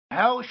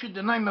How should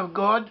the name of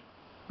God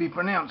be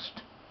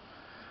pronounced?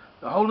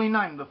 The holy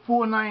name, the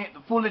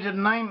four-lettered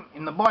name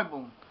in the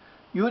Bible,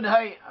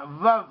 Yud-Hey,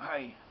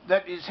 Vav-Hey.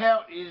 That is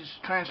how it is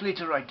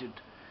transliterated.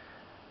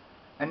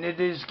 And it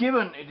is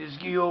given,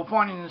 you'll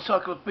find in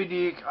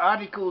encyclopedic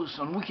articles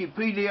on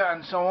Wikipedia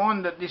and so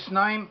on, that this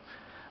name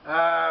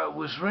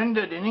was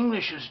rendered in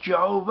English as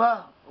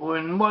Jehovah, or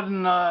in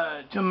modern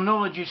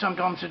terminology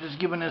sometimes it is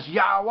given as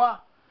Yahweh.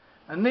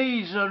 And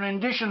these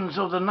renditions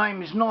of the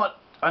name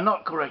are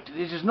not correct.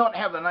 This is not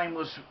how the name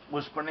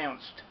was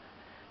pronounced.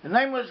 The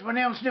name was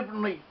pronounced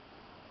differently.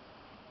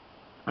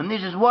 And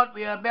this is what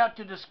we are about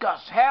to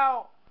discuss.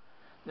 How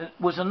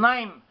was the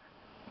name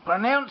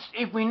pronounced,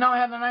 if we know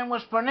how the name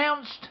was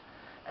pronounced?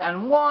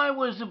 And why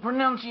was the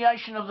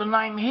pronunciation of the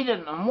name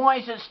hidden? And why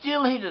is it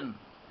still hidden?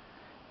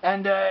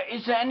 And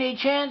is there any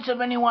chance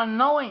of anyone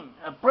knowing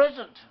at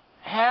present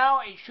how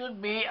it should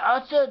be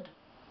uttered?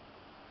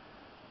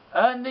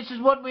 And this is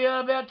what we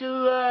are about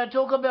to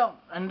talk about.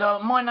 And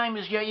my name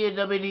is Yair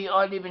Davidi.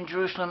 I live in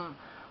Jerusalem.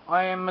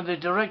 I am the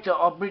director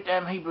of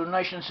Brit-Am Hebrew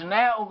Nations, and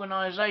our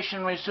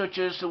organisation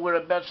researches the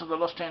whereabouts of the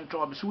lost 10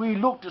 tribes. We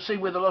look to see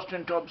where the lost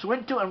 10 tribes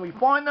went to, and we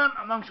find them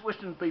amongst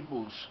Western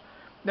peoples.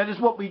 That is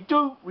what we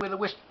do.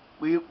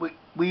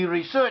 We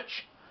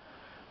research.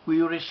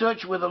 We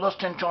research where the lost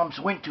 10 tribes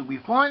went to. We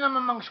find them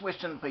amongst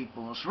Western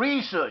peoples.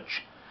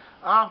 Research.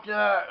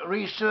 After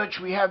research,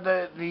 we have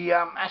the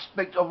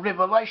aspect of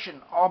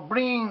revelation, of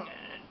bringing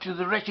to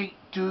the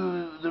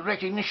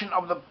recognition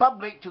of the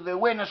public, to the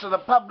awareness of the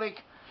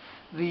public,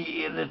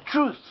 the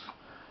truth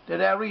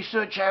that our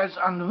research has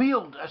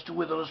unveiled as to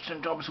where the lost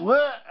 10 tribes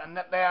were, and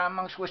that they are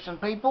amongst Western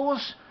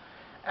peoples.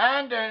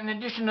 And in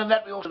addition to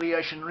that, we also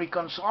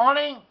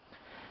reconciling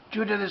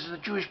Judah is the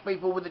Jewish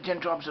people with the 10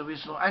 tribes of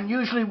Israel. And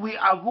usually we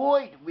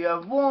avoid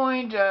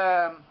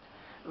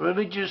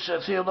religious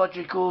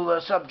theological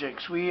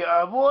subjects. We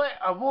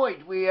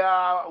we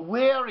are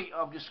wary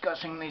of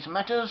discussing these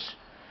matters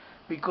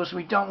because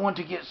we don't want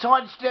to get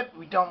sidestepped.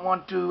 We don't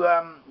want to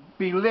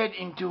be led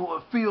into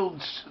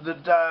fields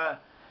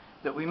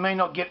that we may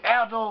not get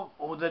out of,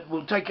 or that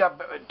will take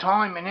up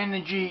time and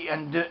energy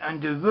and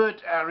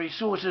divert our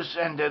resources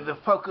and the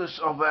focus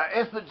of our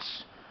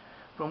efforts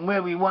from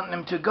where we want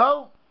them to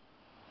go.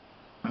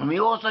 And we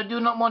also do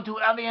not want to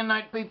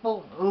alienate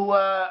people who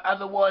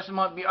otherwise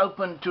might be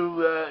open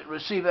to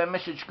receive our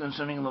message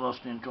concerning the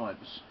lost 10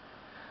 tribes.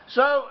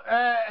 So,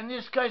 in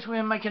this case we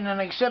are making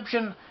an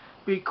exception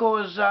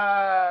because,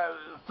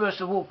 first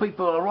of all,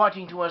 people are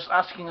writing to us,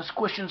 asking us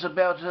questions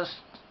about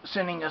us,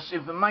 sending us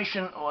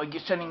information, or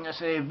sending us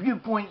their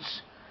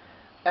viewpoints,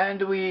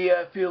 and we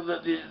feel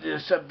that the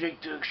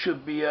subject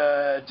should be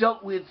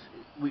dealt with.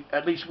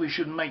 At least we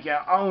should make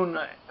our own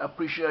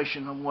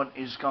appreciation of what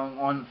is going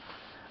on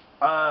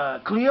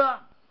clear.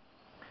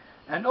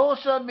 And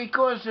also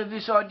because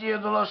this idea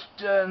of the lost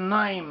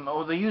name,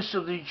 or the use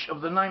of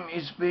the name,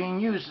 is being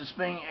used, it's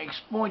being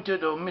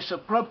exploited or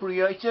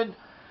misappropriated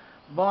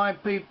by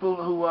people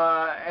who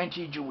are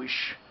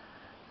anti-Jewish.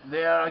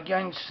 They are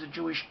against the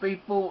Jewish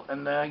people,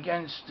 and they're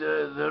against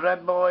the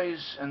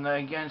rabbis, and they're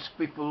against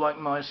people like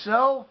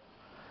myself,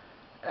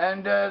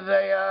 and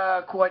they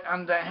are quite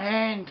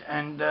underhand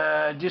and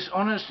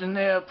dishonest in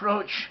their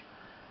approach.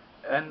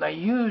 And they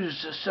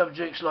use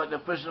subjects like the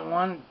present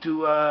one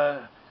to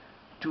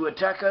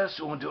attack us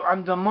or to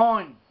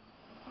undermine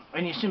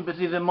any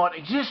sympathy that might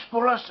exist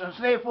for us, and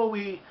therefore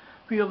we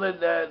feel that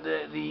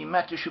the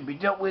matter should be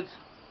dealt with.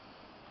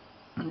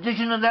 In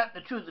addition to that, the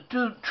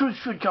truth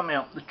should come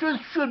out. The truth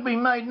should be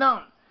made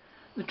known.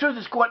 The truth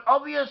is quite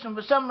obvious, and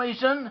for some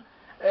reason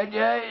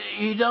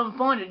you don't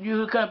find it. You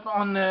look up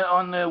on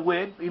the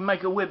web, you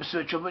make a web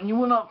search of it, and you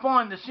will not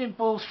find the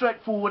simple,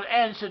 straightforward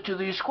answer to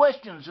these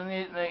questions. And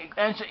the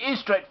answer is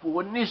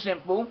straightforward and is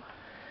simple.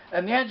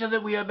 And the answer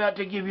that we are about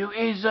to give you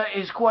is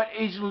quite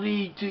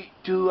easily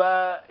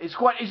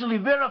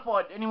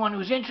verified. Anyone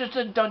who's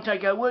interested, don't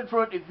take our word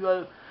for it.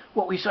 If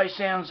what we say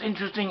sounds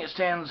interesting, it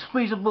sounds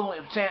feasible,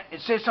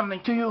 it says something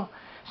to you,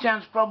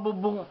 sounds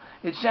probable,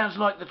 it sounds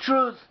like the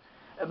truth,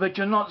 but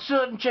you're not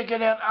certain, check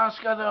it out,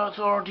 ask other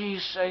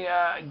authorities,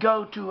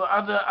 go to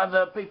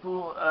other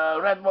people,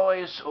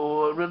 rabbis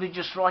or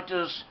religious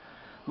writers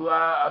who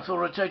are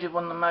authoritative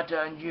on the matter,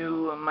 and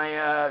you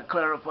may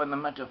clarify the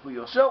matter for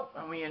yourself,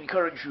 and we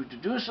encourage you to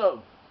do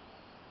so.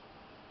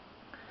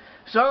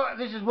 So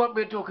this is what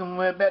we're talking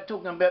about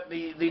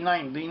the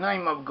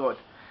name of God.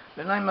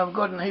 The name of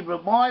God in the Hebrew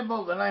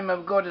Bible, the name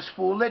of God is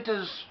 4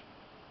 letters,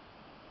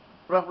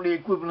 roughly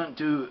equivalent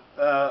to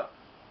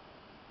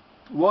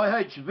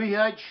YH,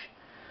 VH,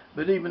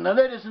 but even the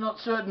letters are not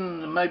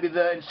certain. Maybe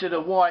instead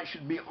of Y it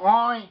should be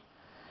I,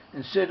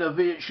 instead of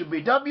V it should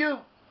be W,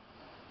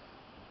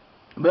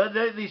 but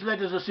these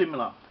letters are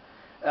similar.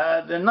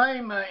 The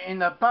name in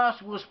the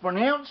past was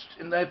pronounced,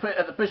 and at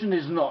the present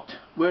is not.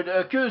 Where it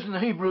occurs in the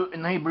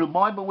Hebrew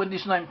Bible, where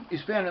this name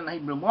is found in the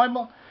Hebrew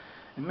Bible,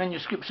 in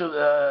manuscripts of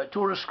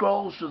Torah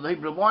scrolls of the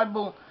Hebrew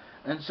Bible,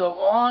 and so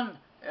on,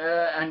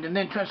 and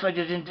then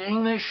translated into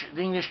English.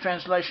 The English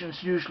translations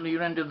usually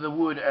render the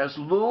word as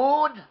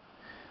Lord,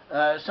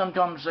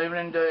 Sometimes they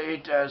render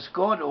it as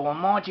God or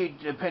Almighty,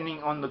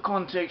 depending on the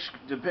context,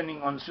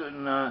 depending on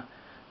certain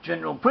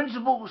general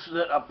principles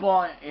that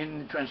apply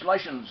in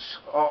translations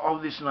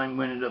of this name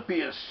when it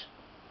appears.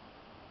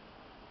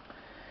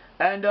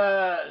 And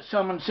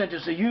someone sent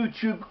us a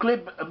YouTube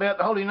clip about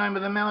the holy name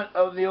of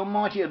the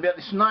Almighty, about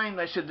this name.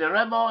 They said the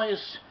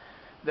rabbis,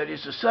 that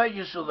is the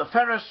sages or the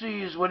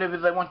Pharisees, whatever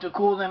they want to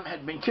call them,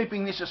 had been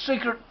keeping this a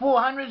secret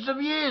for hundreds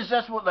of years.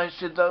 That's what they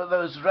said.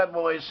 Those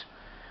rabbis,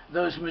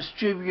 those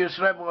mischievous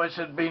rabbis,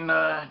 had been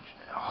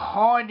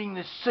hiding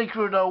this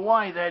secret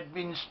away. They had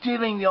been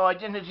stealing the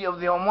identity of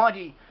the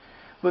Almighty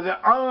for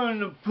their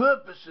own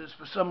purposes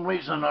for some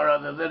reason or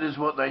other. That is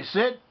what they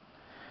said.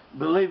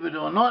 Believe it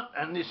or not,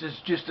 and this is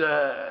just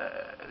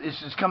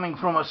this is coming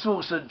from a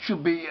source that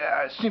should be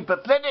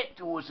sympathetic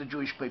towards the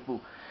Jewish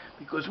people,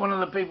 because one of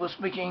the people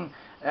speaking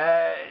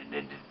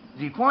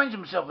defines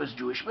himself as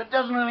Jewish, but it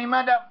doesn't really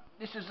matter.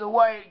 This is the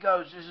way it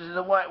goes. This is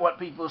the way what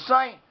people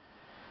say,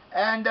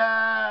 and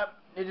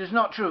it is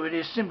not true. It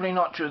is simply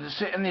not true.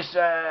 In this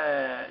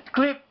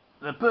clip,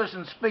 the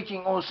person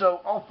speaking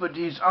also offered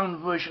his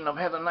own version of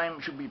how the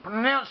name should be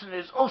pronounced, and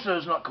it also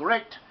is not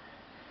correct.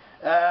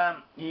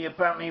 He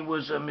apparently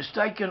was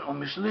mistaken or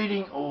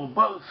misleading or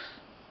both,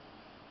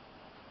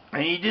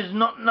 and he did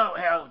not know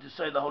how to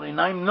say the holy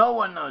name. No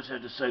one knows how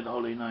to say the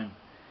holy name,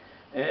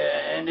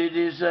 and it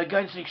is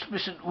against the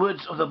explicit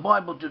words of the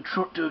Bible to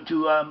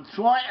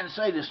try and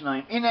say this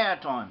name in our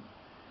time.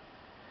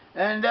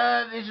 And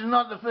this is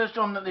not the first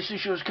time that this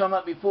issue has come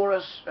up before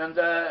us, and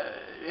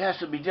it has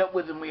to be dealt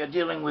with, and we are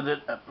dealing with it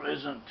at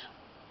present.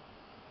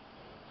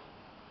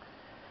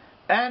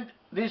 And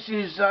this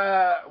is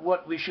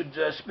what we should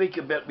speak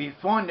about. We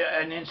find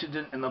an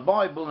incident in the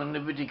Bible in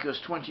Leviticus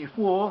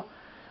 24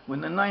 when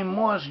the name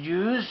was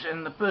used,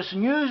 and the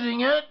person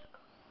using it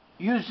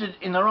used it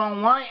in the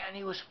wrong way, and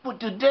he was put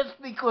to death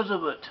because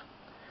of it.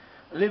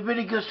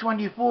 Leviticus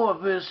 24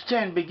 verse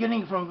 10,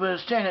 beginning from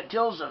verse 10, it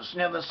tells us,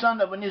 "Now the son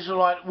of an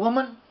Israelite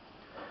woman,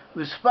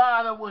 whose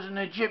father was an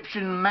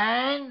Egyptian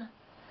man,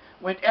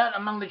 went out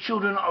among the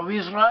children of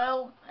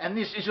Israel, and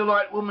this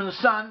Israelite woman's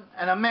son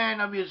and a man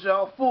of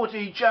Israel fought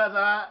each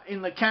other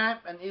in the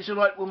camp, and the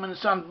Israelite woman's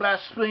son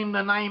blasphemed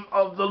the name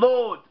of the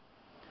Lord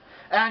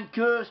and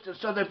cursed, and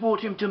so they brought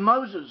him to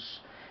Moses.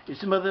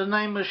 His mother's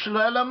name was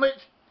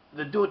Shalomit,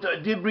 the daughter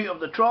of Dibri of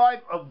the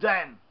tribe of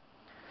Dan.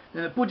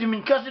 Then they put him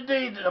in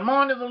custody, that the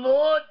mind of the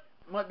Lord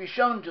might be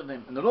shown to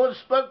them. And the Lord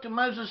spoke to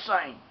Moses,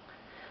 saying,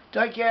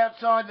 Take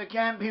outside the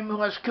camp him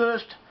who has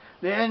cursed.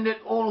 Then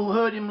let all who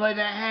heard him lay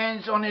their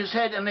hands on his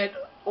head, and let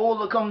all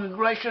the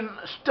congregation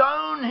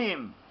stone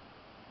him.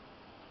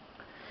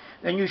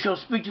 Then you shall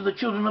speak to the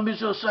children of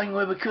Israel, saying,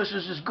 Whoever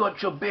curses his God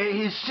shall bear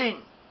his sin.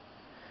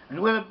 And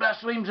whoever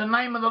blasphemes the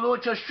name of the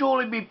Lord shall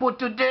surely be put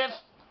to death.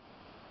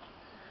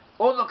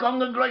 All the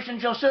congregation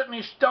shall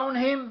certainly stone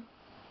him.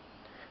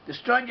 The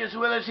stranger as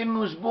well as him who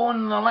was born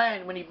in the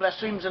land, when he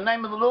blasphemes the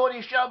name of the Lord,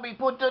 he shall be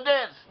put to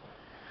death."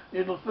 A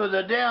little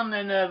further down,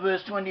 then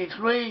verse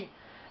 23,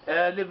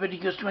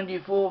 Leviticus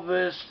 24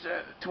 verse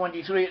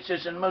 23, it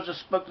says, "And Moses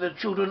spoke to the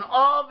children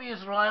of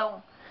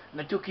Israel, and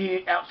they took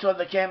outside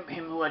the camp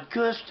him who had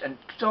cursed, and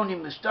stoned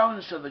him with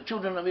stones. So the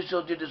children of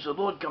Israel did as the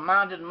Lord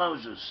commanded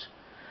Moses."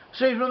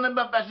 See from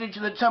the passage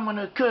that someone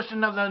who cursed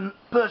another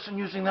person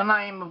using the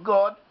name of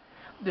God,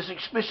 this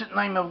explicit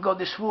name of God,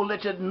 this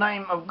four-lettered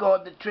name of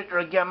God, the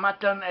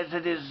Tetragrammaton as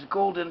it is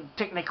called in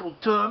technical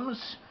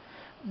terms,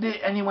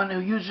 anyone who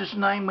uses this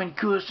name when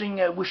cursing,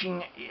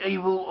 wishing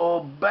evil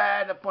or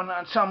bad upon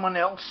someone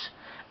else,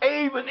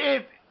 even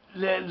if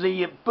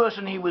the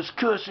person he was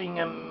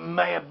cursing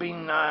may have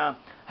been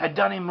had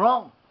done him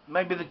wrong,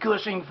 maybe the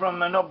cursing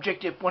from an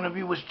objective point of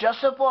view was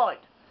justified.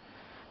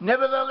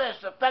 Nevertheless,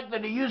 the fact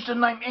that he used the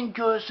name in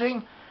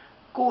cursing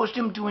caused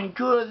him to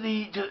incur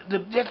the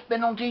death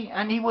penalty,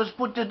 and he was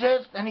put to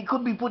death, and he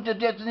could be put to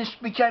death, and this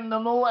became the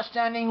law, a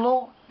standing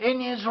law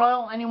in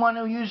Israel. Anyone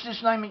who used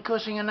this name in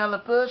cursing another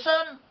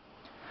person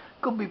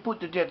could be put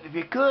to death. If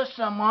you curse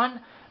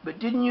someone but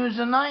didn't use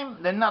the name,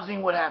 then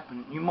nothing would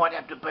happen. You might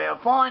have to pay a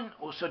fine.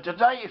 Also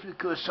today, if you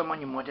curse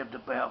someone, you might have to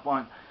pay a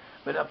fine.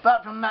 But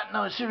apart from that,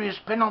 no serious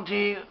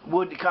penalty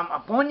would come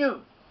upon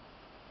you.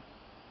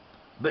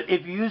 But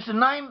if you use the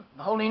name,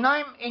 the holy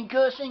name, in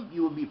cursing,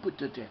 you will be put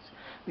to death.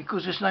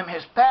 Because this name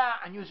has power,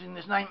 and using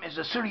this name is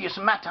a serious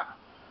matter.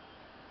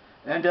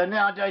 And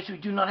nowadays we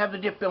do not have the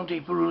death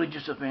penalty for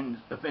religious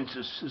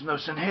offences. There's no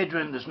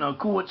Sanhedrin, there's no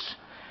courts.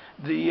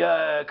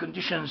 The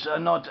conditions are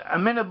not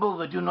amenable,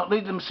 they do not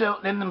lend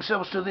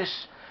themselves to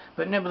this.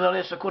 But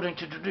nevertheless, according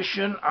to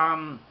tradition,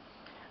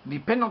 the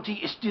penalty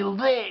is still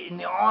there in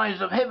the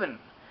eyes of heaven.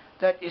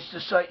 That is to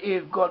say,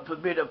 if, God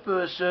forbid, a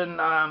person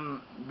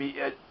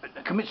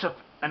commits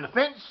an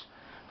offence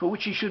for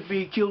which he should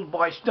be killed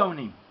by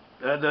stoning.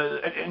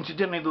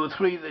 Incidentally, there were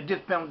three. The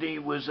death penalty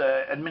was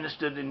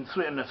administered in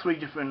three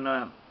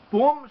different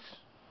forms.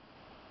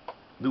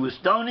 There was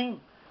stoning,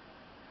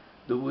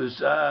 there was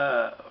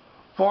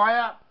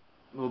fire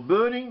or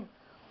burning.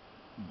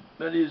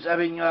 That is,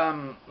 having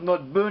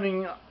not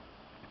burning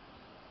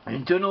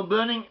internal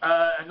burning,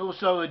 and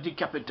also a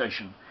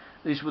decapitation.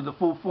 These were the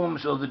full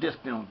forms of the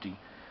death penalty.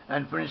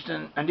 And for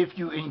instance, and if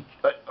you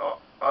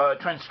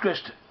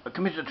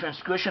committed a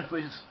transgression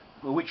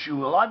for which you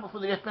were liable for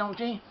the death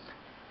penalty,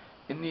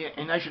 in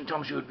ancient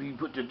times you would be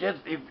put to death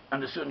if,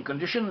 under certain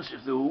conditions,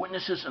 if there were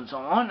witnesses and so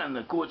on, and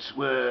the courts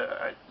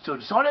were so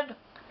decided.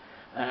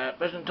 At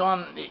present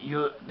time,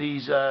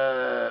 these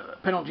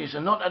penalties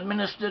are not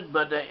administered,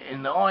 but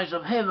in the eyes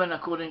of heaven,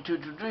 according to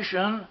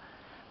tradition,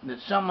 that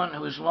someone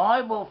who is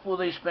liable for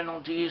these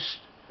penalties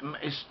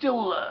is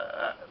still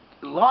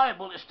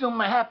liable. It still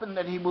may happen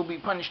that he will be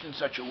punished in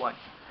such a way.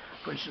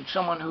 For instance,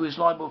 someone who is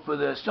liable for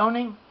the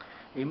stoning,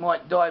 he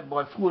might die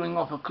by falling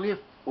off a cliff,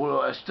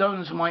 or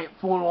stones might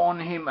fall on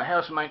him, a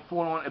house might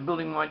fall on, a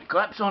building might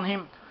collapse on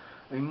him,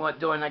 he might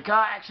die in a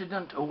car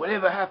accident, or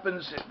whatever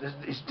happens.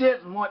 His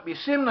death might be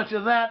similar to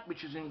that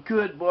which is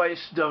incurred by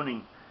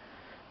stoning.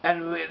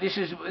 And this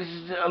is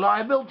a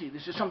liability.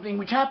 This is something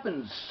which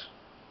happens.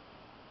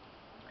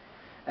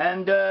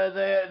 And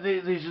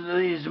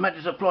these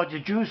matters apply to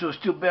Jews who are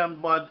still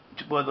bound by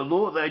the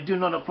law. They do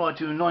not apply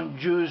to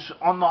non-Jews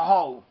on the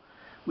whole.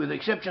 With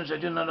exceptions, they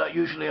do not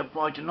usually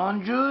apply to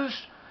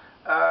non-Jews.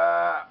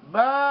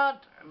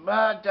 But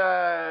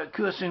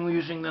cursing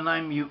using the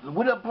name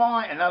would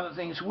apply, and other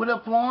things would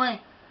apply,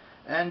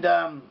 and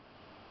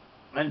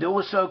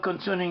also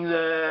concerning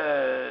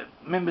the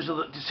members of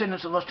the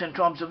descendants of the lost 10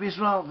 tribes of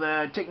Israel,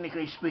 they're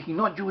technically speaking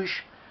not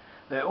Jewish.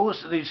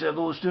 These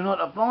laws do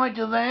not apply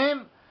to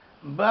them,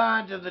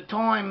 but the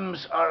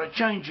times are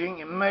changing.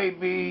 It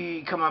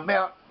may come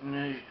about in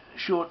a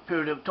short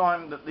period of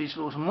time that these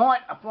laws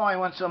might apply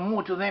once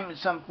more to them in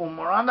some form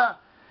or other.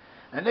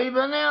 And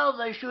even now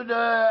they should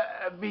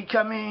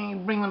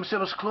bring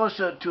themselves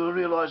closer to a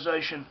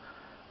realization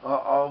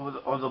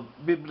of the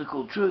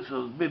biblical truth,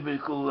 of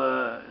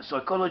biblical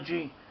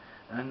psychology,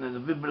 and the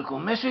biblical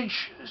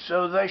message.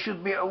 So they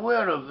should be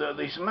aware of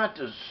these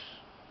matters.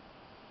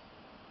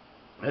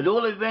 At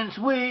all events,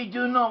 we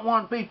do not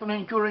want people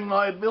incurring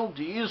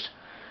liabilities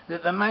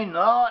that they may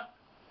not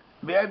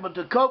be able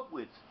to cope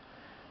with.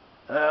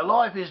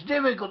 Life is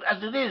difficult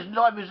as it is.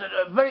 Life is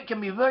can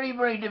be very,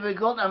 very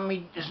difficult,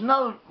 and there's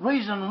no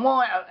reason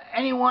why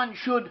anyone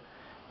should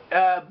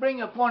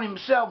bring upon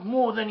himself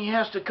more than he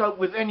has to cope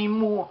with any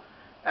more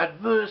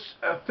adverse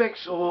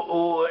effects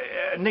or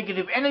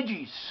negative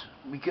energies.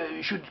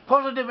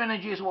 Positive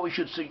energy is what we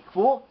should seek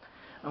for,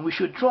 and we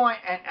should try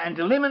and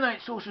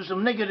eliminate sources of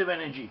negative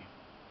energy.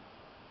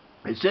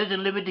 It says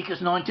in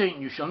Leviticus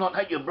 19, "You shall not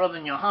hate your brother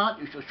in your heart.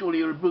 You shall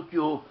surely rebuke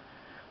your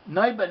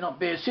neighbour, not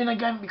bear sin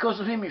again because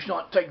of him. You shall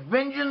not take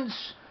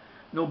vengeance,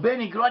 nor bear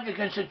any grudge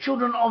against the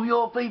children of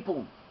your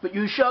people. But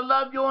you shall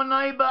love your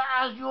neighbour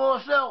as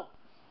yourself.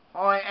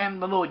 I am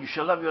the Lord. You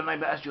shall love your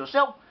neighbour as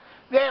yourself."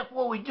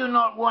 Therefore, we do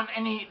not want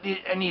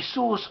any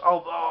source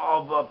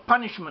of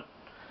punishment,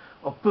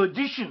 of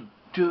perdition,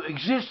 to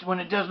exist when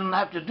it doesn't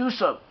have to do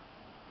so.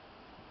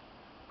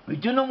 We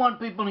do not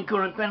want people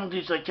incurring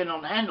penalties they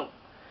cannot handle.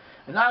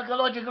 And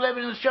archaeological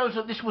evidence shows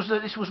that this was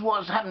what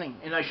was happening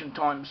in ancient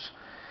times.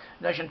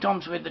 In ancient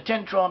times, we had the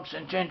 10 tribes,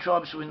 and 10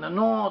 tribes were in the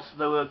north.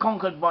 They were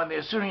conquered by the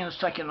Assyrians,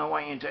 taken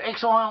away into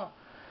exile,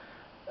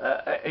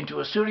 into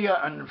Assyria,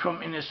 and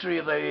in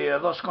Assyria they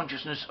lost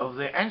consciousness of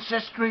their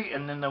ancestry,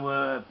 and then they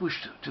were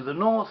pushed to the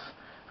north.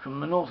 From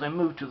the north they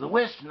moved to the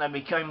west, and they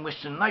became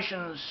Western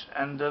nations,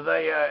 and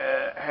they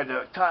had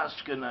a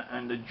task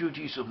and the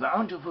duties of their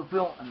own to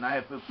fulfill, and they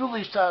have fulfilled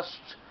these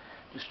tasks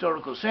in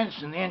historical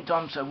sense. In the end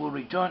times they will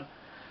return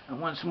and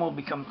once more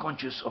become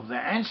conscious of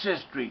their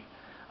ancestry.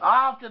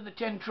 After the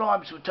 10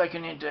 tribes were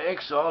taken into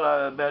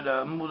exile,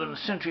 about more than a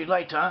century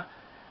later,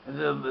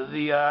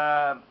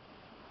 the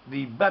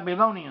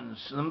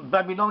Babylonians and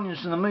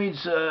the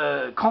Medes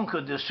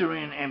conquered the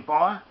Assyrian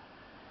Empire,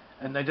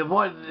 and they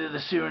divided the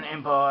Assyrian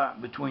Empire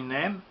between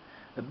them.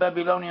 The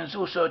Babylonians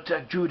also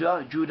attacked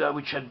Judah,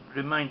 which had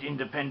remained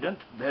independent.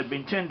 There had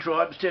been 10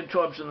 tribes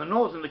in the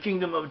north, and the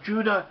kingdom of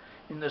Judah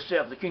in the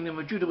south. The kingdom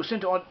of Judah was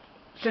centered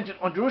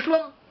on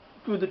Jerusalem,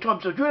 through the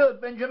tribes of Judah,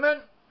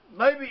 Benjamin,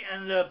 Levi,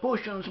 and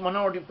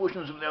minority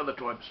portions of the other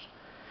tribes.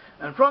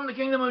 And from the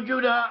kingdom of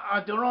Judah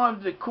are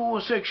derived the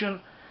core section,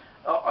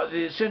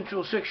 the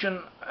central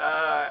section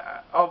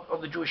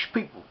of the Jewish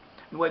people.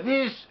 Where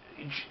this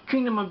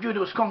kingdom of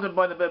Judah was conquered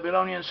by the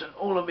Babylonians, and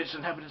all of its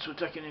inhabitants were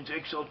taken into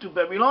exile to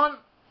Babylon.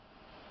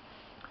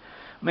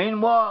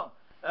 Meanwhile,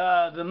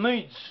 the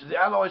Medes, the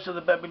allies of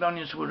the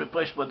Babylonians, were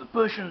replaced by the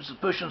Persians. The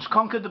Persians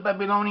conquered the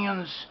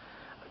Babylonians.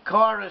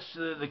 Cyrus,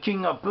 the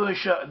king of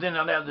Persia, then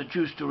allowed the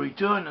Jews to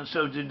return, and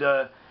so did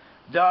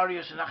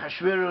Darius and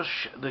Ahasuerus,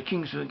 the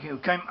kings who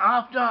came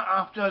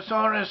after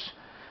Cyrus,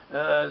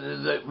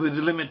 with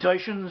the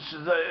limitations.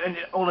 In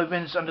all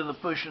events under the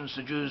Persians,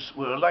 the Jews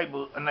were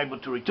unable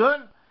to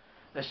return.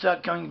 They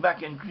started coming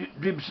back in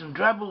dribs and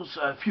drabbles,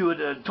 a few at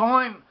a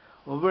time,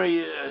 or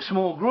very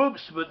small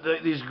groups, but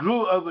these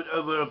grew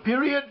over a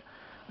period,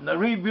 and they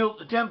rebuilt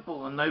the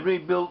temple, and they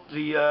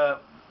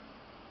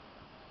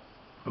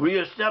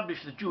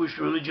re-established the Jewish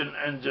religion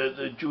and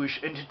the Jewish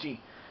entity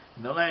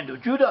in the land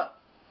of Judah.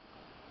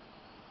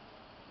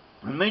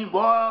 And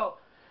meanwhile,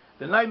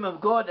 the name of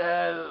God,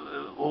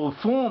 or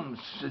forms,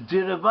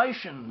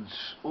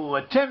 derivations, or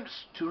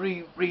attempts to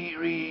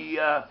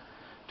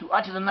to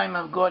utter the name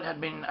of God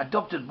had been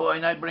adopted by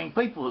neighbouring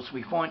peoples.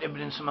 We find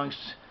evidence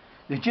amongst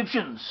the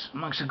Egyptians,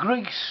 amongst the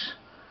Greeks,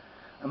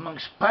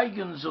 amongst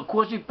pagans or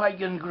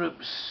quasi-pagan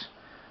groups,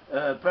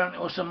 apparently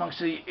also amongst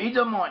the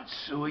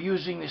Edomites who were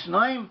using this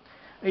name.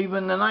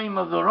 Even the name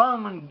of the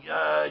Roman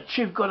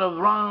chief god of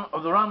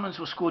the Romans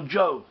was called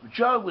Jove.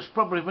 Jove was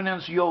probably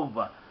pronounced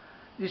Jehovah.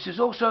 This is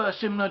also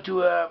similar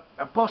to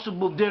a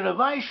possible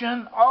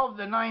derivation of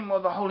the name, or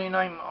the holy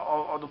name,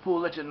 or the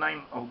four-letter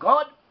name of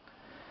God.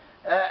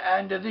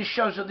 And this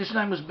shows that this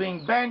name was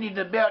being bandied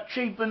about,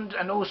 cheapened,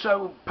 and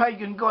also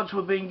pagan gods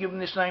were being given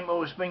this name, or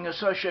was being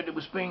associated,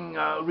 was being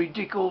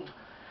ridiculed,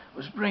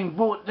 was being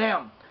brought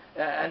down.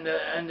 And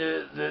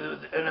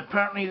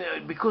apparently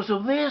because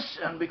of this,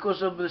 and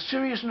because of the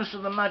seriousness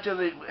of the matter,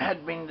 it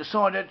had been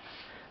decided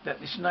that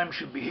this name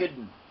should be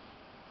hidden.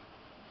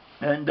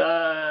 And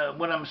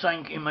what I'm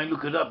saying, you may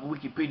look it up,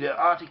 Wikipedia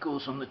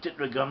articles on the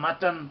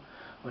Tetragrammaton,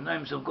 or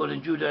names of God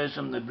in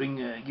Judaism.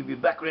 They give you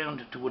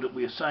background to what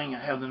we are saying,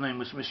 how the name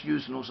was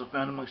misused, and also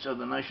found amongst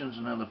other nations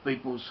and other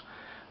peoples,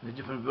 the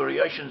different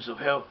variations of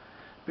how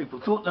people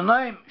thought the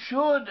name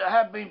should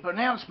have been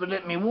pronounced. But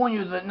let me warn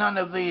you that none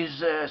of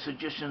these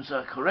suggestions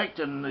are correct,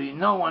 and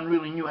no one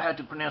really knew how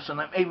to pronounce the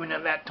name, even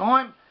at that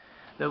time.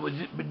 They were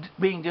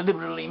being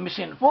deliberately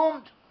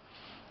misinformed,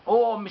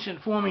 or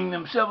misinforming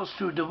themselves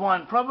through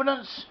divine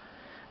providence.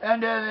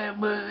 And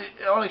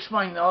I'll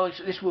explain,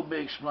 this will be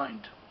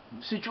explained.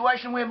 The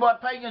situation whereby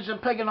pagans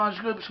and paganized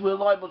groups were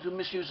liable to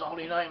misuse the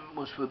holy name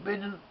was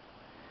forbidden.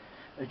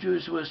 The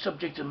Jews were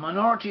subject to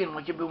minority, and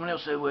like everyone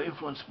else, they were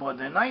influenced by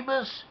their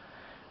neighbours.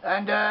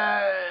 And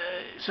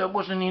so it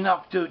wasn't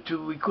enough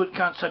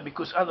can't say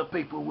because other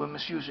people were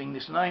misusing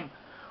this name,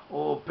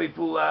 or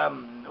people,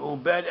 or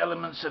bad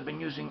elements have been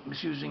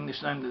misusing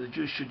this name, that the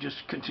Jews should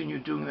just continue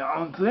doing their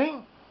own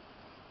thing.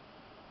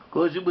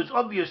 Because it was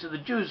obvious that the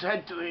Jews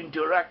had to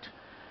interact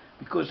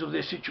because of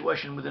their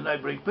situation with the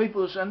neighbouring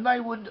peoples, and they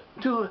would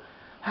too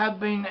have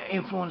been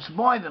influenced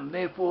by them.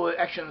 Therefore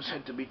actions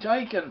had to be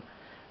taken.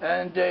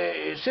 And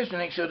it says in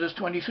Exodus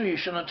 23, you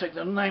shall not take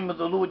the name of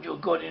the Lord your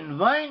God in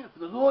vain, for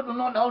the Lord will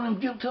not hold him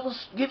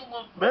guiltless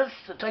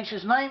that takes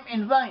his name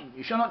in vain.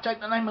 You shall not take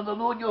the name of the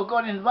Lord your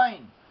God in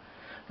vain,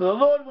 for the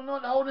Lord will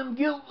not hold him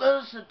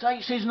guiltless that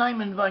takes his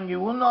name in vain. You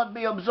will not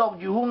be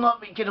absolved, you will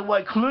not get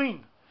away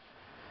clean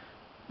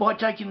by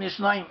taking this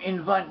name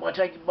in vain,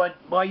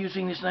 by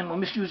using this name or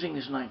misusing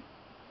this name.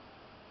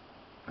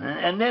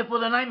 And therefore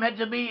the name had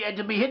to be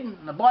hidden.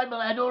 The Bible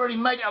had already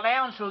made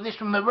allowance for this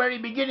from the very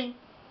beginning.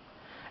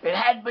 It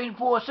had been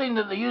foreseen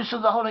that the use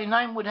of the holy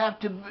name would have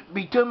to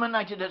be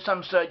terminated at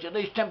some stage, at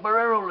least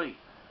temporarily,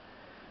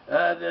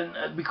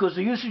 because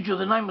the usage of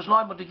the name was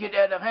liable to get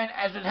out of hand,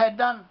 as it had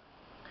done.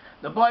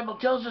 The Bible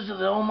tells us that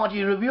the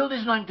Almighty revealed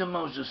his name to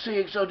Moses. See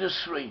Exodus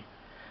 3.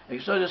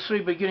 Exodus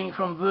 3, beginning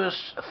from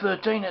verse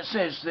 13, it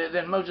says,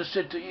 Then Moses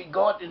said to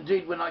God,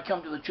 Indeed, when I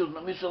come to the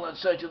children of Israel and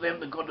say to them,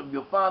 The God of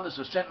your fathers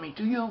has sent me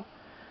to you,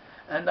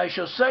 and they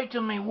shall say to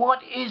me,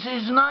 What is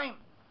his name?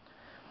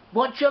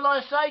 What shall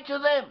I say to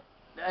them?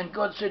 And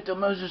God said to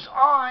Moses,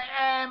 I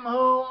am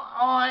who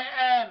I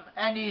am.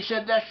 And he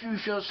said, Thus you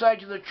shall say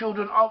to the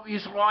children of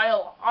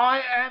Israel,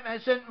 I am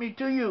has sent me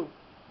to you.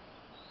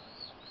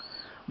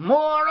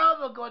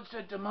 Moreover, God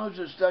said to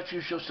Moses, Thus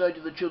you shall say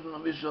to the children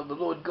of Israel, The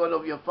Lord God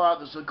of your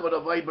fathers, the God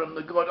of Abraham,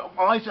 the God of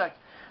Isaac,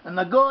 and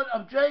the God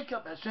of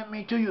Jacob has sent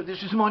me to you.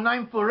 This is my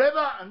name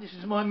forever, and this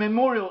is my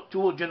memorial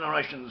to all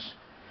generations.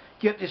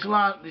 Get this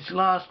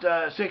last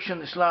section,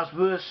 this last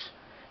verse,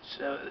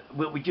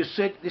 what we just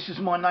said. This is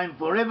my name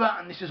forever,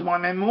 and this is my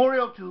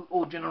memorial to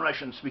all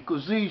generations,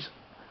 because these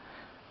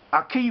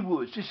are key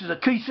words. This is a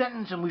key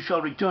sentence, and we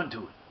shall return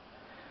to it.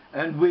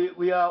 And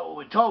we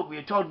are told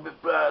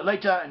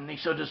later in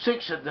Exodus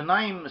 6 that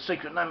the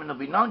secret name, will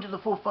be known to the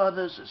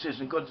forefathers. It says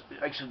in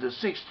Exodus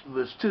 6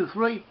 verse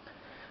 2-3,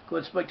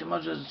 God spake to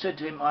Moses and said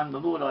to him, I am the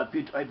Lord, I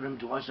appeared to Abraham,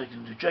 to Isaac,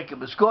 and to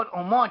Jacob as God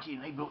Almighty,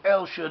 in Hebrew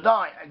El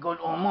Shaddai, God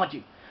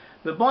Almighty.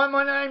 But by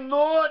my name,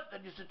 Lord,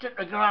 that is the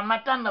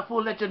Tetragrammaton, the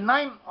four-lettered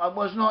name, I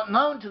was not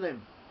known to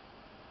them.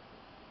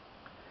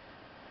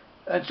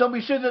 And so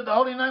we see that the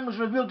holy name was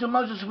revealed to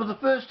Moses for the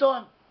first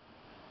time.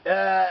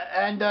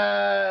 In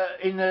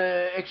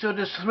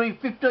Exodus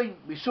 3:15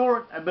 we saw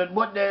it, but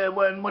what does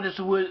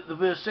the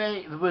verse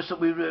say? The verse that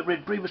we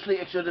read previously,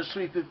 Exodus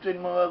 3:15.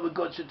 Moreover,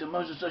 God said to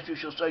Moses, Thus you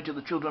shall say to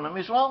the children of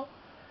Israel,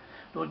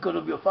 Lord God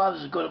of your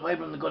fathers, the God of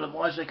Abraham, the God of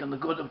Isaac, and the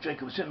God of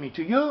Jacob sent me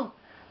to you.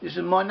 This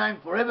is my name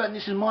forever, and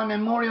this is my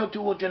memorial to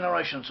all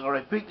generations. I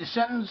repeat this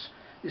sentence: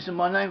 This is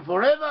my name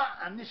forever,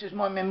 and this is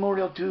my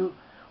memorial to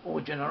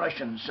all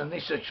generations. And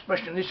this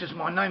expression, this is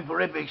my name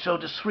forever,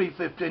 Exodus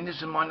 3:15.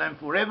 This is my name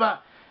forever.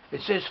 It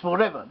says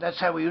forever.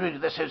 That's how we read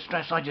it. That's how it's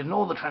translated in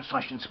all the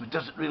translations. But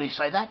does it really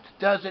say that?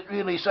 Does it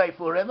really say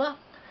forever?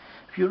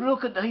 If you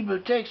look at the Hebrew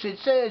text, it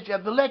says you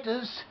have the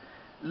letters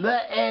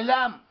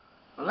Le'elam,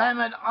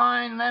 Lamed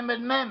Ayin,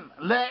 Lamed Mem,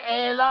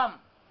 Le'elam.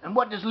 And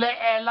what does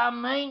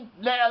Le'elam mean?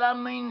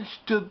 Le'elam means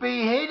to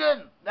be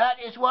hidden. That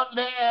is what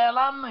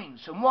Le'elam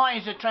means. And why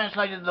is it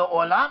translated the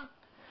Olam?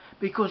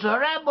 Because the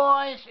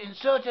rabbis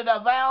inserted a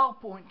vowel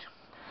point.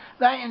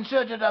 They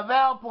inserted a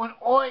vowel point,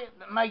 oi,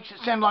 that makes it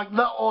sound like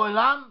the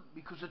Olam,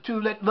 because the two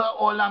the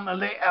Olam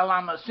and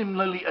Le'elam are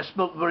similarly, are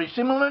spelt very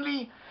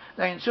similarly.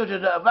 They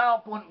inserted a vowel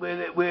point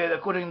where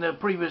according to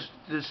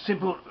the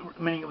simple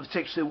meaning of the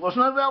text, there was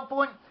no vowel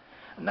point.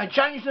 And they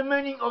changed the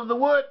meaning of the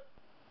word.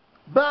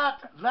 But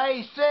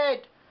they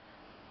said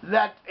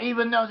that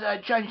even though they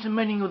had changed the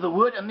meaning of the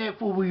word, and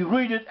therefore we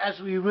read it as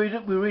we read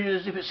it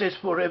as if it says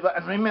forever.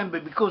 And remember,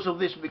 because of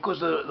this, because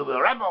the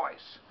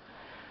rabbis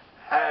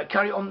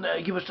carry on,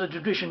 give us the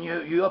tradition,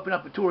 you open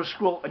up a Torah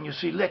scroll and you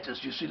see letters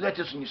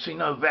and you see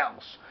no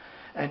vowels.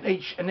 And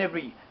each and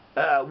every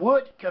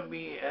word can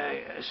be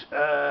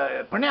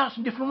pronounced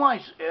in different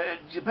ways,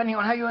 depending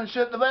on how you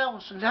insert the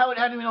vowels. And how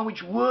do we know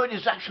which word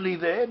is actually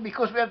there?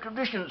 Because we have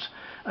traditions.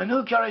 And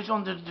who carries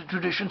on the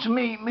traditions?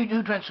 Me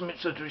who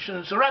transmits the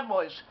traditions? The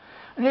rabbis.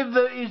 And if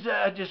there is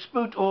a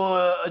dispute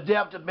or a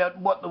doubt about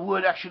what the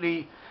word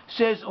actually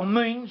says or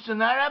means, then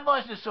the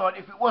rabbis decide.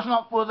 If it was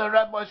not for the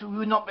rabbis, we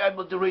would not be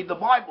able to read the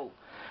Bible.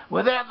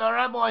 Without the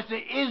rabbis, there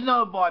is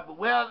no Bible.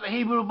 Without the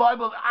Hebrew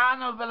Bible, there are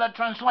no valid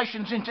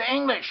translations into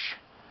English.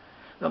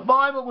 The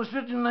Bible was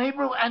written in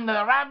Hebrew, and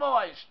the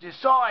rabbis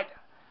decide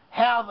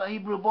how the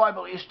Hebrew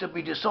Bible is to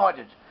be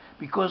decided,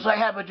 because they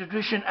have a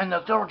tradition and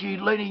authority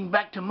leading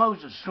back to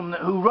Moses,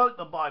 who wrote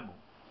the Bible.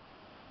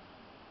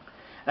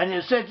 And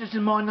it says, this is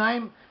my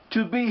name,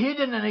 to be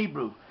hidden in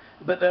Hebrew.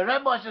 But the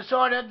rabbis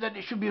decided that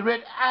it should be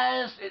read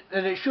as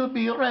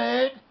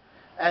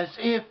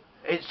if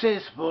it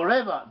says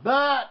forever.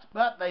 But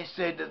they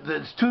said that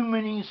there's two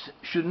meanings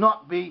should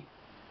not be.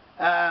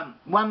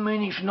 One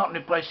meaning should not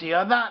replace the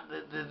other.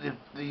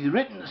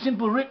 The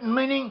simple written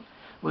meaning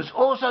was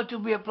also to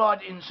be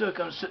applied in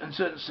certain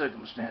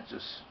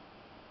circumstances.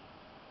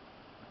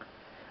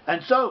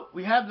 And so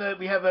we have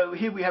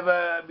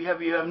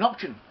an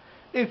option.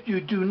 If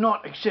you do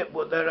not accept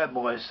what the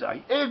rabbis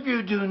say, if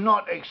you do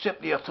not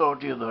accept the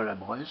authority of the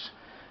rabbis,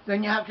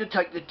 then you have to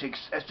take the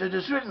text as it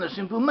is written, the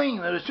simple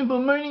meaning. The simple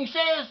meaning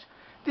says,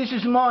 this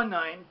is my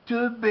name,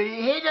 to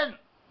be hidden.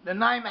 The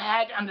name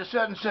had, under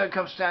certain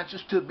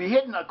circumstances, to be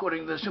hidden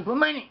according to the simple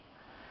meaning.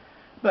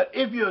 But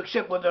if you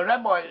accept what the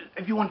rabbi,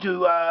 if you want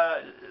to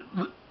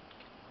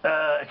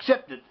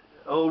accept it,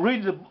 or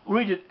read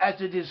it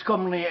as it is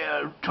commonly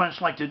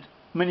translated,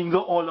 meaning the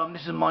Olam,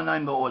 this is my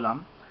name, the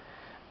Olam,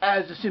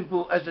 as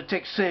the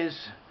text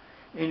says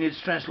in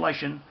its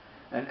translation,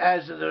 and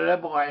as the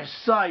rabbis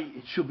say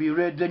it should be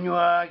read, then you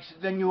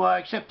are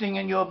accepting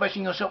and you are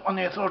basing yourself on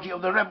the authority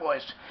of the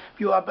rabbis.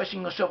 If you are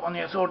basing yourself on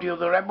the authority of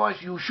the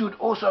rabbis, you should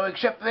also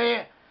accept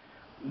their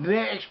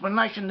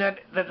explanation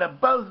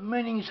that both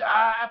meanings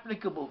are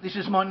applicable. This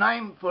is my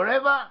name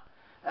forever,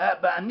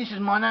 and this is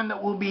my name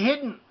that will be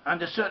hidden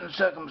under certain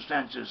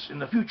circumstances in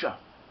the future.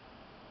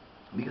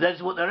 Because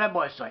that's what the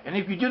rabbis say. And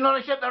if you do not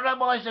accept the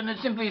rabbis, then it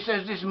simply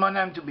says this is my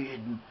name to be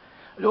hidden.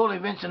 At all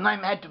events, the name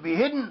had to be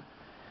hidden,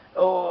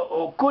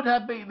 or could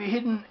have been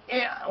hidden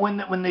when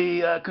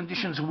the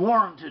conditions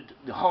warranted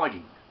the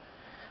hiding.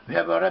 We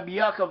have Rabbi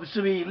Yaakov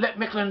Tzvi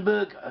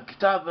Mecklenburg, a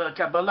Kitab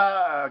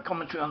Kabbalah, a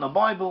commentary on the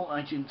Bible,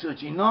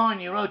 1839.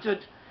 He wrote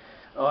it.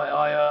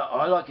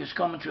 I like his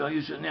commentary. I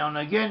use it now and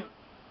again.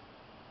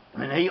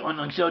 And he on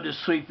Exodus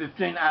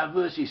 3:15, our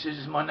verse, he says,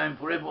 "This is my name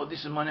forever," or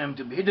 "This is my name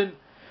to be hidden."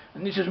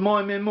 And this is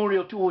my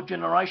memorial to all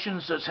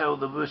generations. That's how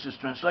the verse is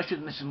translated.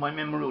 And this is my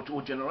memorial to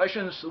all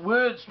generations. The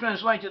words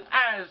translated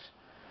as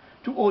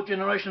to all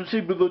generations,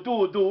 Hebrew, the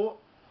door,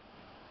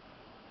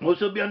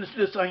 also be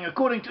understood as saying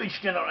according to each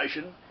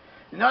generation.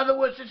 In other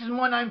words, this is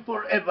my name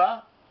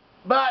forever,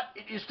 but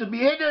it is to be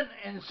hidden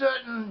in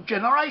certain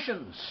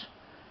generations.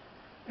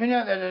 You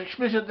know, that is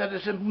explicit, that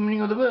is the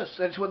meaning of the verse.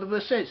 That is what the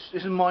verse says.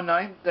 This is my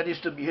name that is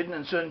to be hidden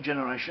in certain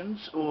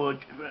generations, or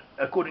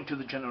according to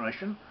the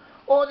generation.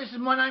 Or this is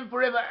my name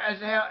forever,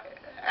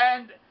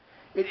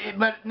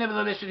 but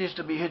nevertheless it is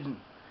to be hidden.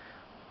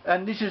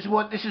 And this is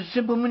the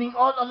simple meaning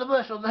of the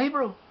verse, of the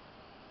Hebrew.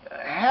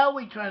 How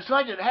we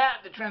translate it,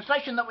 the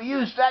translation that we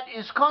use, that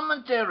is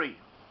commentary.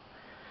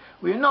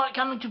 We are not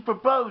coming to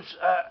propose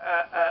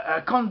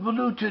a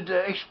convoluted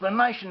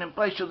explanation in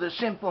place of the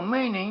simple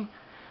meaning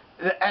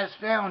as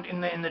found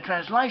in the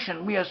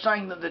translation. We are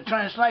saying that the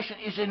translation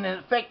is in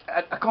effect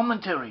a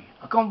commentary,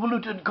 a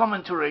convoluted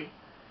commentary,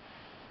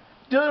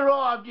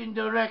 derived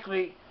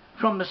indirectly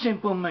from the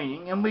simple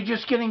meaning, and we're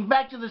just getting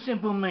back to the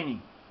simple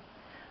meaning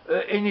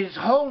in its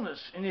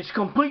wholeness, in its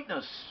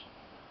completeness.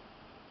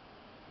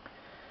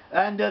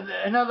 And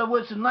in other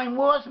words, the name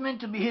was meant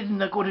to be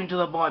hidden according to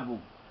the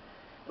Bible.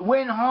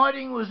 When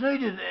hiding was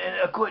needed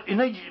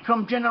in Egypt,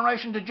 from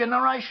generation to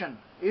generation,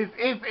 if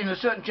in a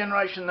certain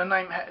generation the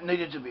name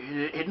needed to be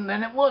hidden,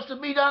 then it was to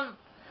be done,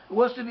 it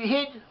was to be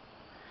hid.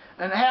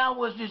 And how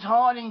was this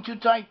hiding to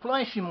take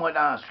place, you might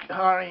ask?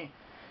 Harry,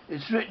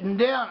 it's written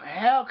down.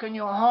 How can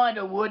you hide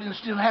a word and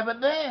still have it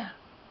there?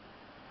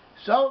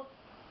 So,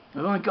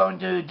 We won't go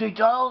into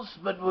details,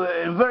 but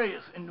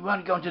we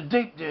won't go into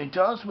deep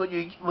details, but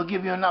we'll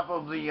give you enough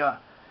of the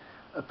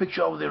a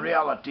picture of the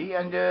reality,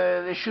 and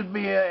there should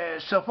be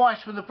suffice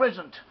for the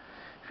present.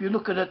 If you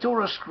look at a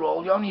Torah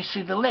scroll, you only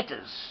see the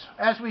letters.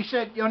 As we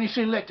said, you only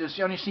see letters.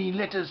 You only see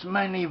letters,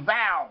 mainly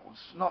vowels,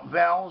 not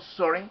vowels,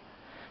 sorry.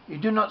 You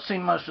do not see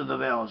most of the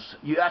vowels.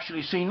 You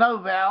actually see no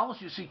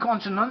vowels. You see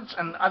consonants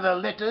and other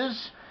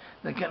letters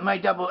that get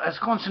made double as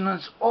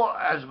consonants or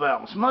as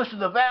vowels. Most of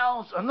the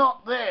vowels are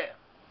not there,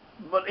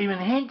 but even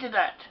hinted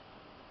at.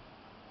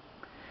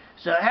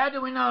 So how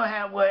do we know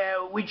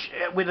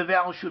where the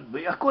vowel should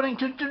be? According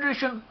to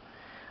tradition.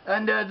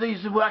 And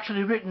these were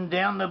actually written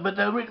down, but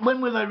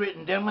when were they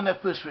written down? When they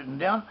first written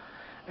down?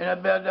 In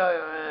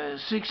about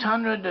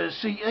 600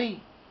 CE. In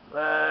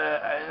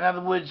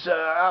other words,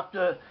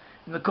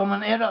 in the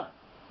Common Era.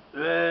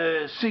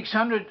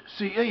 600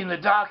 CE, in the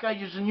Dark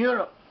Ages in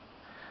Europe.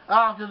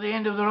 After the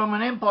end of the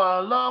Roman Empire,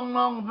 a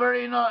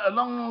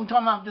long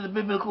time after the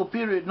biblical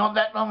period, not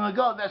that long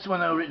ago, that's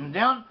when they were written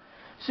down.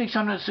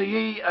 600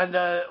 CE, and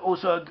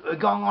also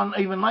going on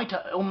even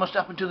later, almost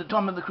up until the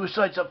time of the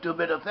Crusades, up to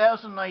about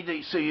 1000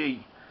 AD CE,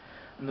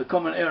 in the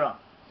Common Era.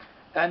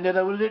 And they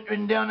were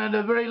written down at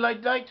a very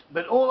late date,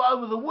 but all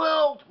over the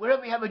world,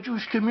 wherever you have a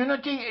Jewish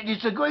community, it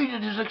is agreed,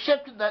 it is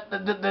accepted that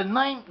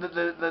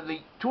the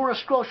Torah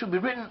scroll should be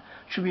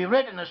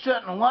read in a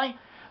certain way,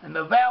 and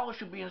the vowel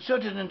should be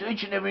inserted into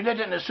each and every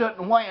letter in a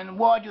certain way. And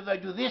why do they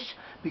do this?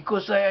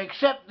 Because they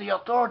accept the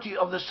authority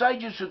of the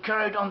sages who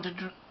carried on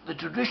the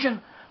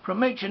tradition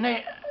from each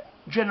and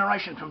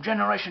generation to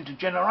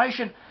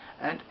generation,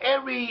 and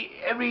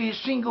every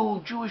single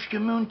Jewish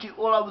community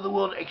all over the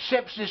world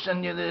accepts this,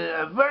 and there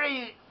are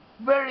very,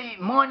 very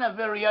minor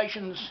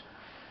variations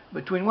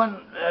between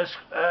one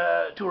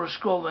Torah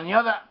scroll and the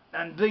other,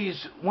 and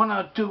these one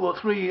or two or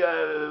three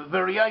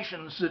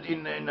variations that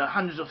in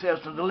hundreds of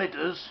thousands of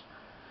letters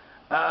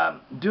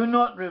do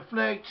not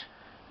reflect,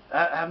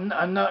 have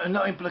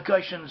no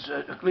implications,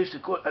 at least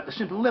at the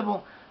simple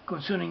level,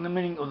 concerning the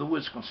meaning of the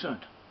words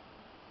concerned.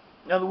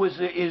 In other words,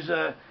 there is,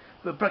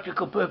 for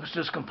practical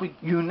purposes, complete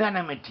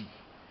unanimity,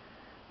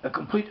 a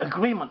complete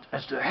agreement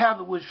as to how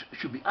the words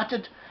should be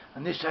uttered,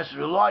 and this has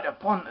relied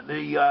upon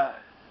the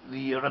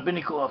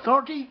rabbinical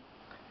authority,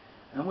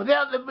 and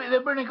without the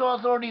rabbinical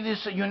authority,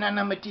 this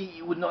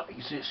unanimity would not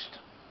exist.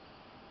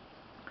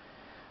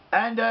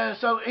 And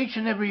so each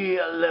and every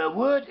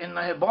word in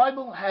the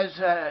Bible has,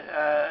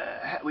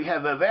 we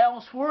have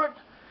vowels for it.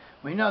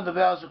 We know the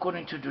vowels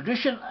according to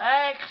tradition,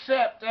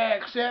 except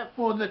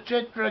for the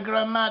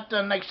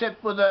tetragrammaton,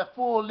 except for the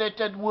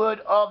four-lettered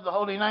word of the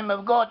holy name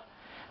of God.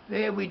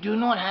 There we do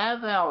not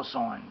have vowel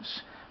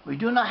signs. We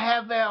do not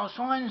have vowel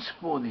signs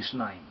for this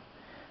name.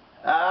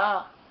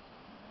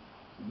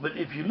 But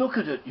if you look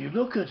at it, you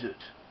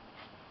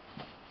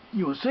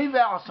will see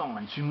vowel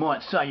signs. You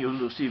might say you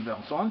will see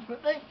vowel signs,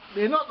 but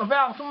they're not the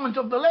vowel signs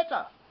of the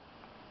letter.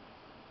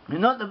 They're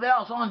not the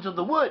vowel signs of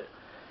the word.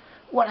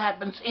 What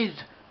happens is,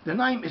 the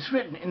name is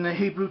written in the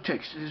Hebrew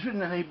text. It is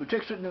written in the Hebrew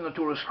text, written in the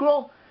Torah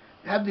scroll.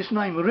 You have this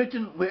name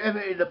written wherever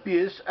it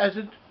appears as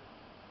the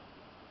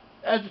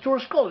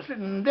Torah scroll is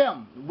written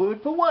down,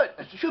 word for word,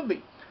 as it should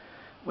be.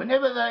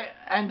 Whenever they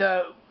in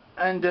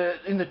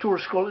the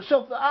Torah scroll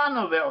itself, there are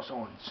no vowel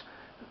signs.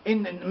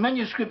 In the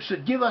manuscripts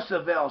that give us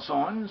the vowel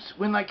signs,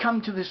 when they come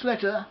to this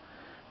letter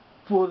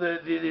for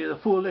the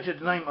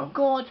four-lettered name of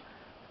God,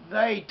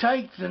 they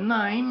take the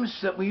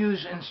names that we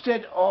use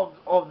instead of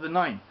the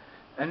name.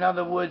 In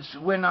other words,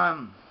 when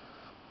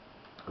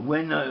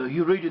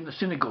you read in the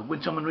synagogue,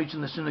 when someone reads in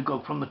the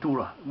synagogue from the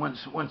Torah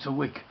once a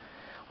week,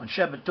 on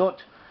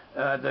Shabbatot,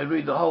 they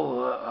read the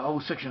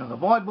whole section of the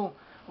Bible.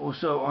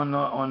 Also on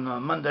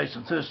Mondays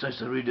and Thursdays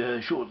they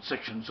read short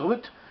sections of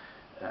it,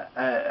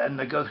 and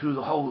they go through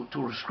the whole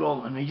Torah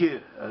scroll in a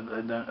year,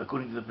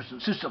 according to the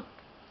present system.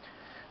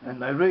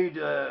 And they read,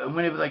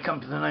 whenever they come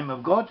to the name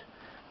of God,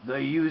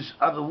 they use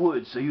other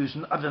words. They use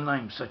other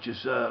names, such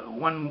as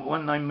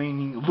one name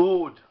meaning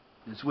Lord.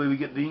 That's where we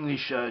get the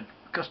English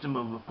custom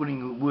of putting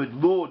the word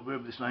Lord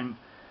wherever this name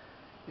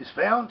is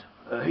found,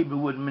 a Hebrew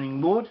word meaning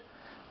Lord.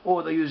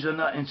 Or they use,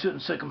 in certain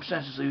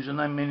circumstances, they use a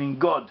name meaning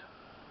God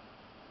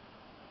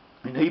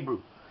in Hebrew.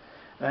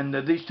 And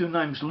these two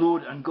names,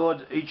 Lord and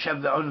God, each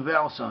have their own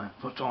vowel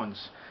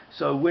signs.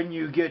 So when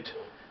you get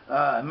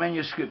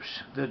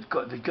manuscripts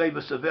that gave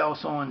us the vowel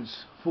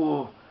signs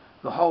for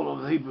the whole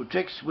of the Hebrew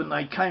text, when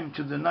they came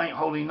to the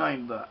holy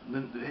name,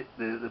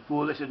 the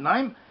four-lettered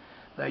name,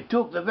 they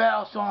took the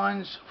vowel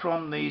signs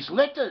from these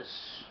letters.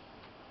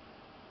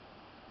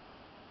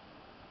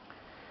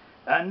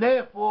 And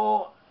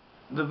therefore,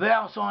 the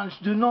vowel signs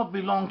do not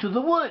belong to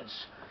the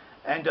words.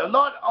 And a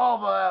lot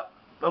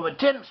of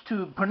attempts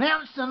to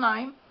pronounce the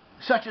name,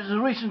 such as the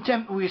recent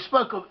attempt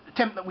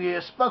that we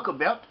spoke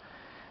about,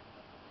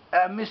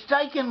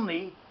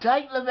 mistakenly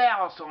take the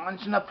vowel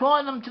signs and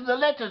apply them to the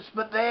letters,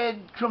 but they're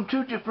from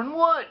two different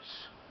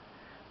words.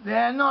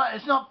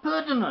 It's not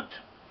pertinent.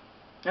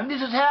 And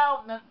this is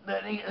how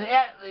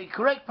the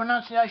correct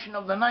pronunciation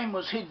of the name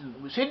was hidden.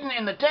 It was hidden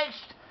in the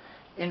text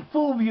in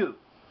full view.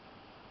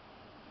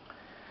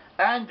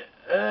 And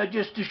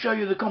just to show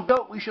you the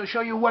concept, we shall show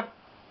you what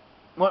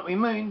we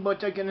mean by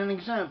taking an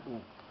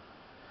example.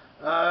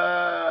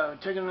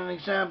 Taking an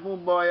example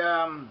by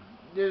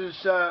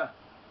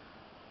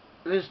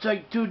let's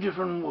take two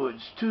different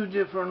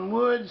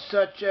words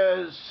such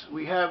as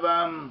we have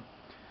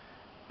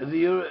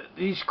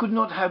these could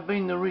not have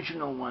been the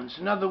original ones.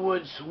 In other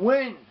words,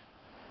 when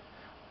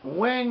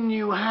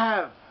you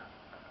have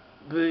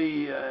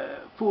the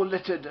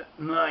four-lettered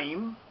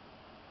name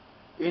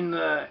in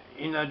a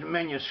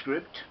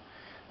manuscript,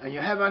 and you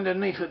have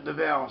underneath it the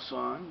vowel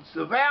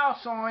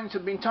signs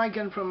have been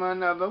taken from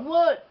another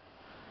word,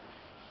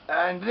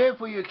 and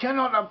therefore you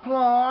cannot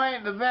apply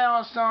the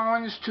vowel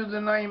signs to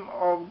the name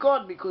of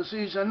God, because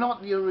these are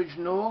not the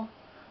original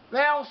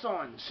vowel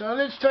signs. So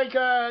let's take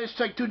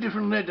two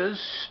different letters,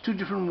 two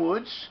different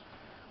words.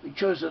 We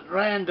chose at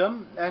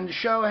random, and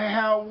show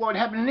what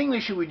happened in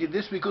English if we did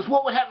this, because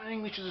what would happen in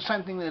English is the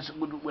same thing as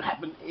would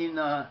happen in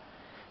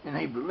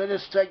Hebrew. Let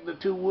us take the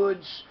two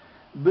words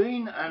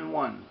been and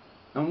ones.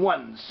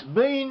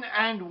 Been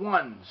and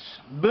ones.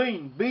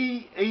 Been,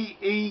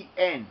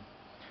 B-E-E-N.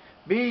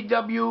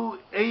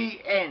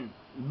 B-W-E-N.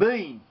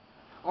 Been.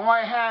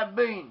 I have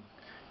been.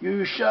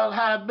 You shall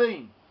have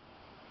been.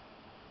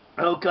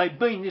 Okay,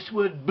 been. This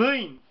word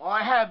been.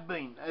 I have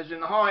been. As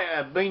in I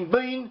have been.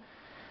 Been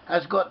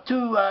has got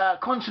two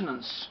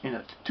consonants in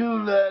it.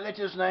 Two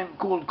letters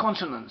called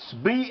consonants.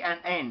 B and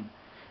N.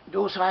 It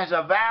also has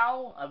a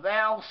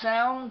vowel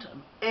sound,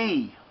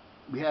 E.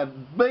 We have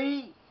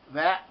B,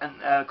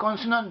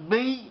 consonant,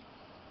 B,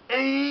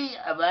 E,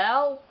 a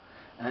vowel,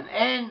 and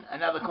N,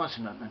 another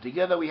consonant. And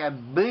together we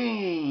have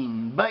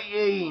been.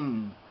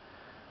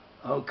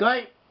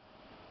 Okay?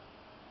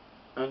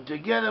 And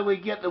together we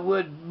get the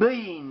word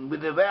been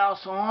with the vowel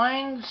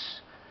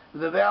signs,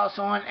 with the vowel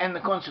sign and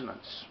the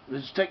consonants.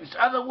 Let's take this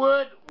other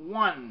word,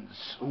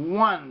 ones,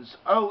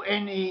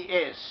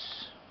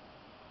 O-N-E-S.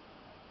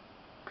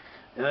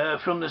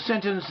 From the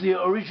sentence, the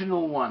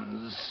original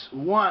ones.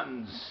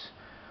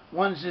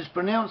 Ones is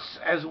pronounced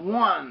as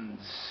ones.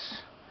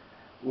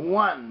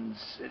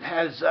 It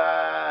has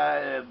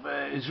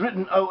is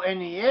written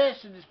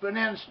O-N-E-S. It is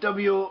pronounced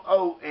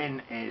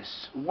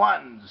W-O-N-S.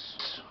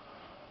 Ones.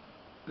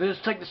 Let's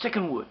take the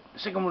second word. The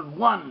second word,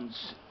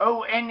 ones.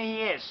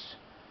 O-N-E-S.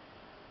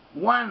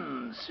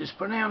 Ones is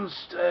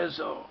pronounced as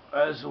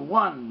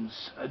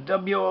ones.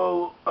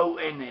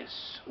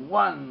 W-O-N-S.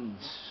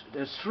 Ones.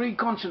 There's three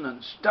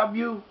consonants,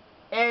 W,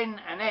 N,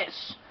 and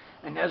S,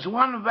 and there's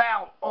one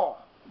vowel, O.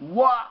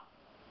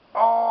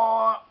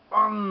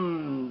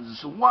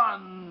 Ones.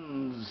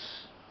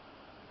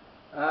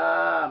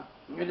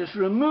 You just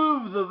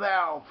remove the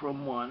vowel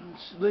from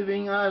ones,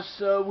 leaving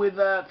us with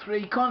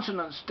three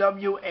consonants,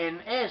 W,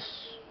 N, S.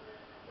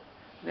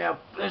 Now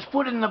let's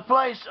put in the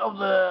place of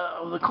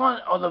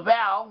the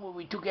vowel where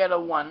we took out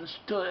of ones.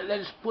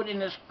 Let's put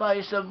in its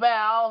place a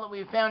vowel that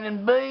we found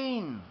in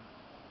been,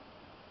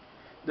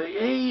 the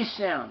E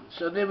sound.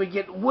 So there we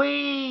get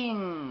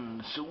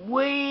wings.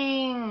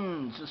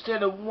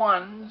 Instead of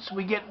ones,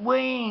 we get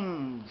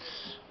wings.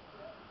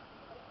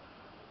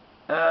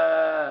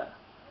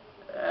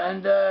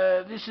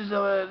 This is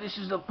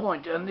the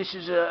point, and this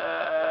is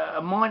a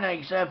minor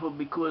example,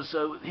 because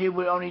here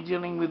we're only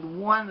dealing with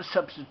one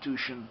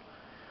substitution,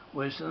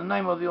 whereas in the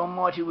name of the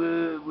Almighty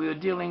we're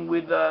dealing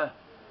with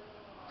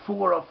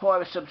 4 or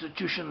 5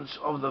 substitutions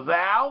of the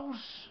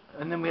vowels,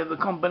 and then we have the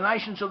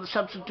combinations of the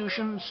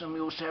substitutions, and we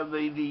also have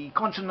the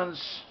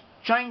consonants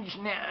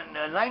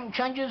name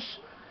changes,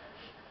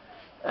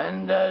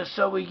 and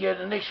so we get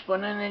an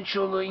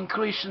exponential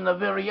increase in the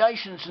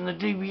variations and the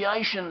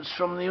deviations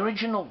from the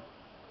original.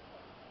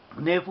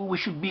 Therefore we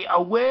should be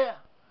aware,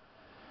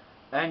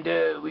 and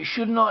we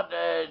should not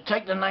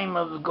take the name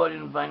of God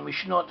in vain. We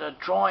should not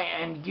try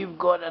and give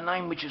God a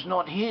name which is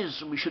not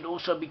His. We should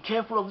also be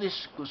careful of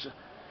this, because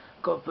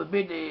God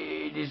forbid,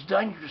 it is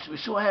dangerous. We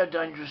saw how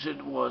dangerous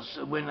it was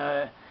when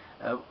a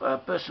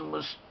person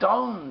was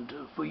stoned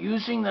for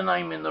using the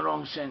name in the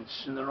wrong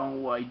sense, in the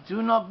wrong way.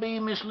 Do not be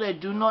misled.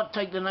 Do not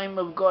take the name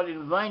of God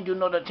in vain. Do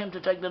not attempt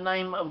to take the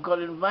name of God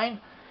in vain,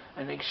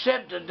 and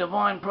accept the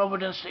divine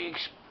providence.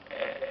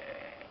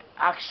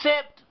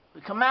 Accept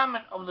the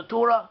commandment of the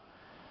Torah,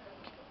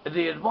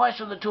 the advice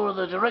of the Torah,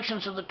 the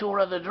directions of the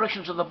Torah, the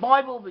directions of the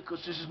Bible,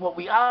 because this is what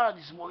we are.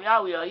 We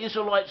are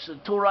Israelites. The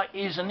Torah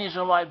is an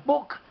Israelite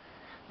book.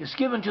 It's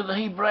given to the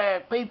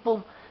Hebraic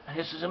people, and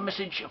this is a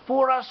message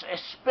for us,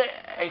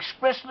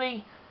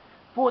 expressly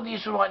for the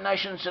Israelite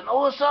nations, and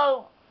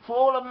also for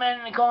all of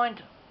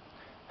mankind,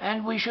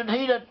 and we should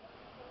heed it.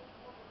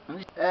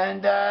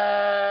 And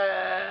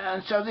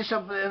so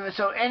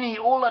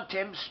all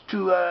attempts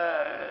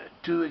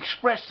to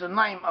express the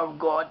name of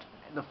God,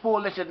 the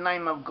 4-lettered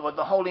name of God,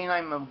 the holy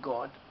name of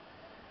God,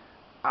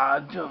 are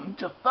doomed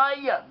to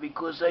failure,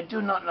 because they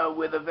do not know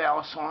where the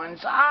vowel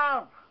signs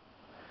are.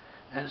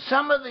 And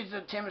some of these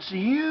attempts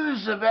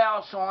use the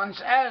vowel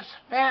signs as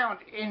found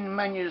in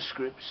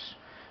manuscripts,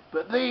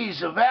 but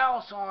these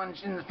vowel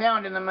signs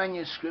found in the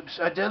manuscripts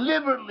are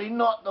deliberately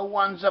not the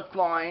ones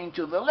applying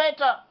to the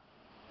letter,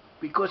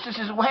 because this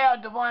is how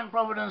divine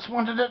providence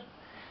wanted it.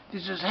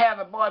 This is how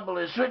the Bible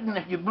is written.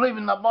 If you believe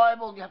in the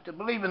Bible, you have to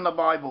believe in the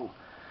Bible.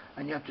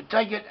 And you have to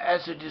take it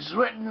as it is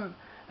written.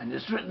 And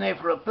it's written there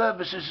for a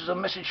purpose. This is a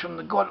message from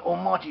the God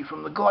Almighty,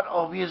 from the God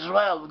of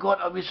Israel, the God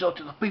of Israel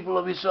to the people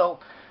of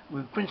Israel,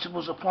 with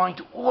principles applying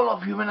to all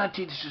of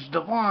humanity. This is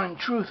divine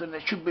truth, and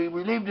it should be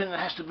believed in. It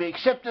has to be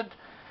accepted.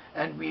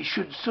 And we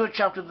should search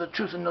after the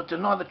truth and not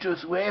deny the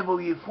truth wherever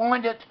you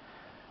find it.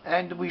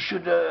 And we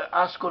should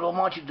ask God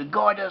Almighty to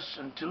guide us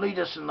and to lead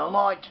us in the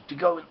light, to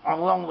go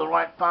along the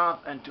right path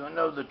and to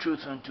know the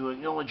truth and to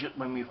acknowledge it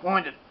when we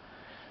find it.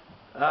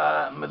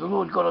 May the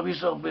Lord God of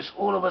Israel bless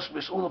all of us,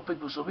 bless all the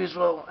peoples of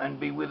Israel, and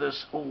be with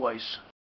us always.